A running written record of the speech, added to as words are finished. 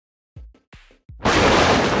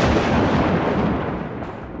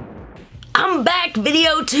react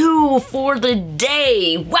video 2 for the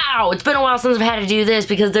day. Wow, it's been a while since I've had to do this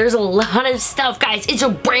because there's a lot of stuff, guys. It's a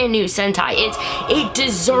brand new Sentai. It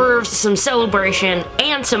deserves some celebration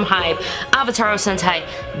and some hype. Avataro Sentai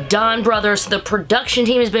Donbrothers. The production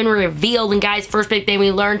team has been revealed, and guys, first big thing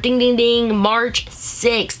we learned, ding ding ding, March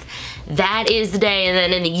 6th. That is the day, and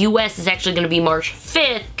then in the US it's actually going to be March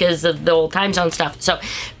 5th because of the old time zone stuff, so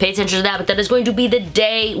pay attention to that. But that is going to be the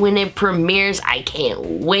day when it premieres. I can't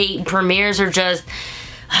wait. Premieres are just,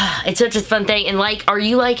 it's such a fun thing. And like, are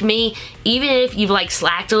you like me? Even if you've like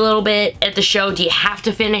slacked a little bit at the show, do you have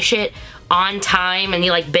to finish it on time and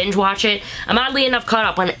you like binge watch it? I'm oddly enough caught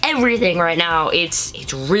up on everything right now.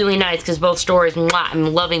 It's really nice because both stories, mwah,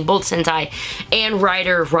 I'm loving both Sentai and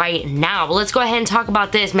Rider right now. But let's go ahead and talk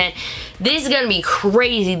about this, man. This is gonna be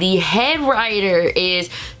crazy. The head writer is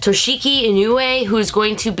Toshiki Inoue, who's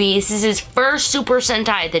going to be, this is his first Super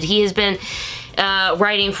Sentai that he has been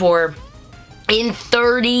writing for in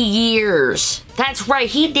 30 years. That's right,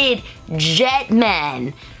 he did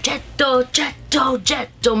Jetman. Jetman.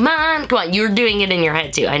 Come on, you were doing it in your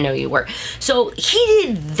head too. I know you were. So he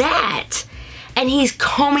did that, and he's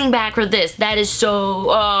coming back for this. That is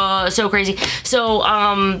so so crazy. So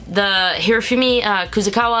the Hirofumi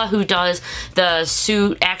Fukuzawa, who does the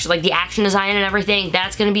suit, actually like the action design and everything,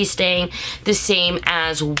 that's gonna be staying the same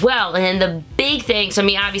as well. And then the big thing, so I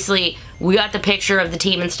mean, obviously we got the picture of the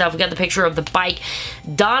team and stuff. We got the picture of the bike.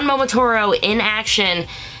 Don Momotaro in action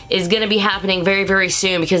is going to be happening very, very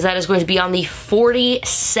soon because that is going to be on the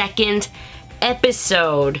 42nd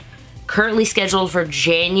episode, currently scheduled for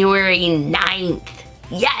January 9th.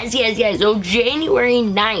 Yes, yes, yes. So January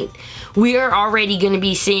 9th, we are already going to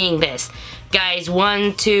be seeing this. Guys,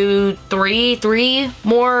 1, 2, 3, 3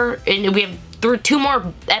 more, and we have 2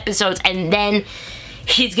 more episodes, and then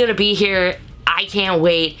he's going to be here. I can't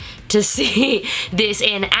wait to see this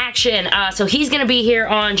in action. So he's going to be here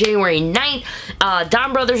on January 9th.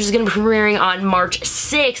 Donbrothers is going to be premiering on March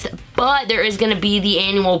 6th, but there is going to be the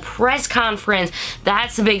annual press conference.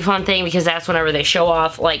 That's the big fun thing because that's whenever they show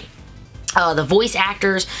off, like, the voice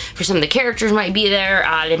actors for some of the characters might be there.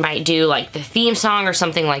 They might do like the theme song or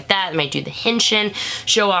something like that. They might do the henshin,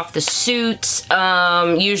 show off the suits,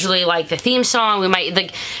 usually like the theme song. We might,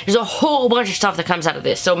 like, there's a whole bunch of stuff that comes out of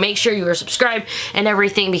this. So make sure you are subscribed and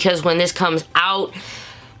everything because when this comes out,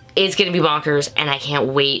 it's gonna be bonkers, and I can't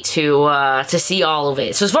wait to see all of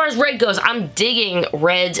it. So as far as Red goes, I'm digging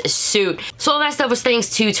Red's suit. So all that stuff was thanks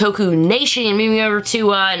to Toku Nation. Moving over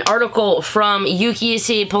to an article from Yuki, you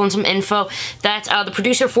see, pulling some info. That's the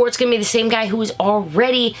producer for it's gonna be the same guy who is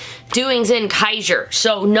already doing Zenkaiger.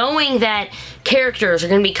 So knowing that characters are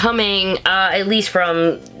gonna be coming at least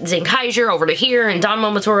from Zenkaiger over to here, and Don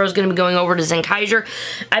Momotaro is gonna be going over to Zenkaiger.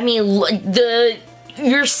 I mean,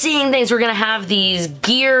 you're seeing things. We're gonna have these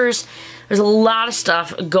gears. There's a lot of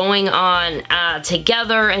stuff going on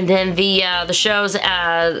together, and then the show's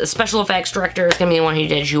special effects director is gonna be the one who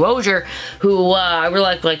did Zyuohger, who I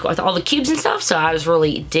really like with all the cubes and stuff. So I was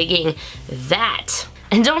really digging that.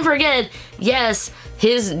 And don't forget, yes,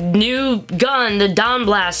 his new gun, the Don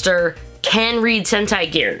Blaster, can read Sentai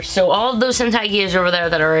gears. So all of those Sentai gears over there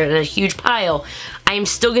that are in a huge pile, I am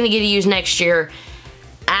still gonna get to use next year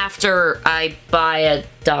after I buy a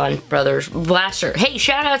Donbrothers blaster. Hey,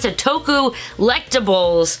 shout out to Toku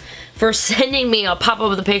Lectables for sending me a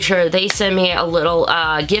pop-up of the picture. They sent me a little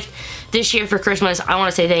gift this year for Christmas. I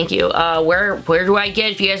want to say thank you. Where do I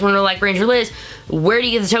get, if you guys want to like Ranger Liz, where do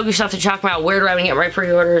you get the Toku stuff to talk about? Where do I get my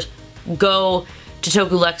pre-orders? Go to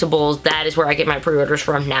Toku Lectables. That is where I get my pre-orders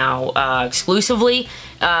from now, exclusively.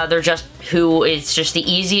 They're just it's just the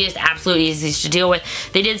easiest, absolute easiest to deal with.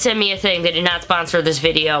 They did send me a thing. They did not sponsor this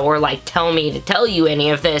video or like tell me to tell you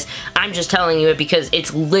any of this. I'm just telling you it because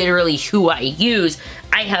it's literally who I use.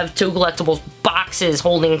 I have Toku Lectables boxes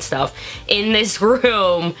holding stuff in this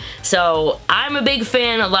room. So I'm a big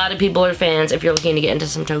fan. A lot of people are fans. If you're looking to get into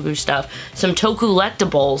some Toku stuff, some Toku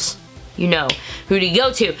Lectables, you know who to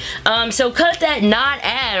go to. So cut that not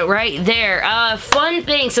ad right there. Fun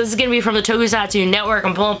thing, so this is gonna be from the Tokusatsu Network.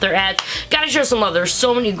 I'm pulling up their ads. Gotta show some love. There's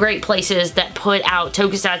so many great places that put out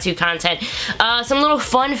Tokusatsu content. Some little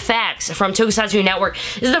fun facts from Tokusatsu Network.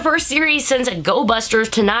 This is the first series since Go Busters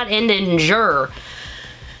to not end in Jur.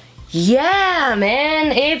 Yeah,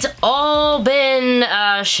 man, it's all been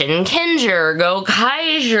Shinkenger, Go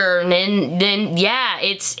Kaiser, and yeah,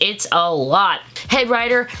 it's a lot. Head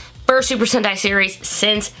writer, first Super Sentai series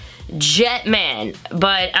since Jetman,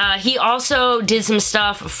 but he also did some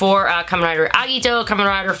stuff for Kamen Rider Agito, Kamen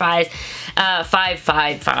Rider 5,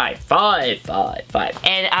 5555555.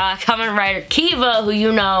 And Kamen Rider Kiva, who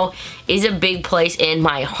you know is a big place in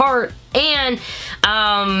my heart. And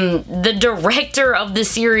the director of the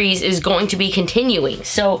series is going to be continuing.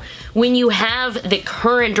 So when you have the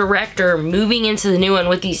current director moving into the new one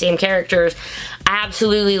with these same characters, I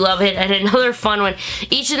absolutely love it. And another fun one,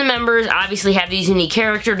 each of the members obviously have these unique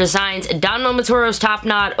character designs. Don Momotaro's top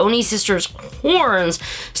knot, Oni sister's horns,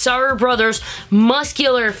 Saru brothers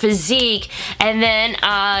muscular physique, and then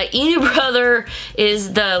InuBrother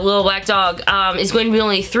is the little black dog, is going to be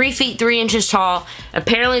only 3 feet 3 inches tall.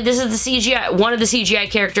 Apparently this is the CGI, one of the CGI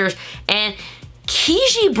characters. And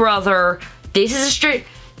KijiBrother, this is a straight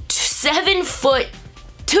 7 foot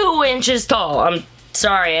 2 inches tall. I'm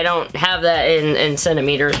sorry, I don't have that in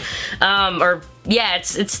centimeters. Or yeah,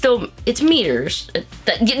 it's still, it's meters.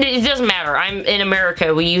 It doesn't matter. I'm in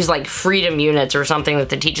America. We use like freedom units or something that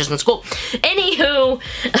they teach us in school. Anywho,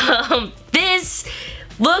 this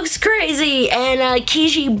looks crazy. And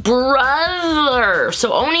KijiBrother.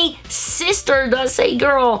 So Oni sister does say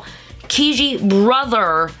girl.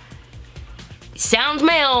 KijiBrother sounds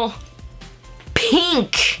male.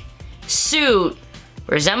 Pink suit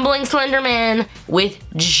resembling Slender Man with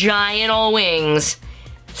giant old wings.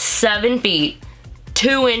 7 feet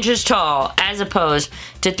 2 inches tall as opposed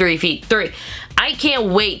to 3 feet 3. I can't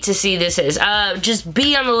wait to see this is. Just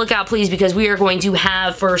be on the lookout, please, because we are going to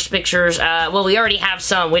have first pictures. Well, we already have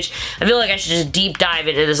some, which I feel like I should just deep dive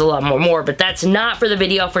into this a lot more, but that's not for the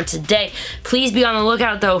video for today. Please be on the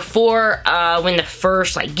lookout, though, for when the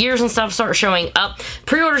first, like, gears and stuff start showing up.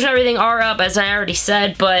 Pre-orders and everything are up, as I already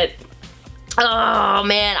said, but oh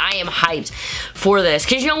man, I am hyped for this.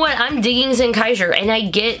 Because you know what? I'm digging Zenkaiser, and I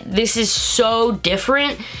get this is so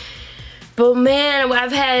different. But man,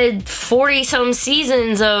 I've had 40-some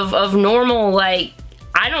seasons of normal, like,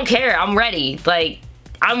 I don't care. I'm ready. Like,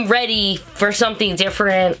 I'm ready for something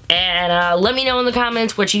different. And let me know in the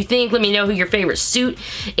comments what you think. Let me know who your favorite suit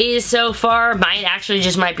is so far. Mine actually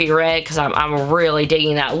just might be red because I'm really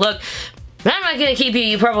digging that look. But I'm not going to keep you.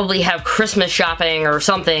 You probably have Christmas shopping or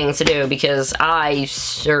something to do because I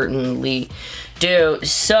certainly do.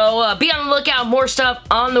 So be on the lookout. More stuff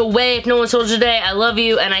on the way. If no one told you today, I love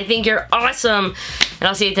you and I think you're awesome. And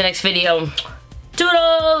I'll see you at the next video.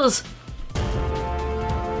 Toodles!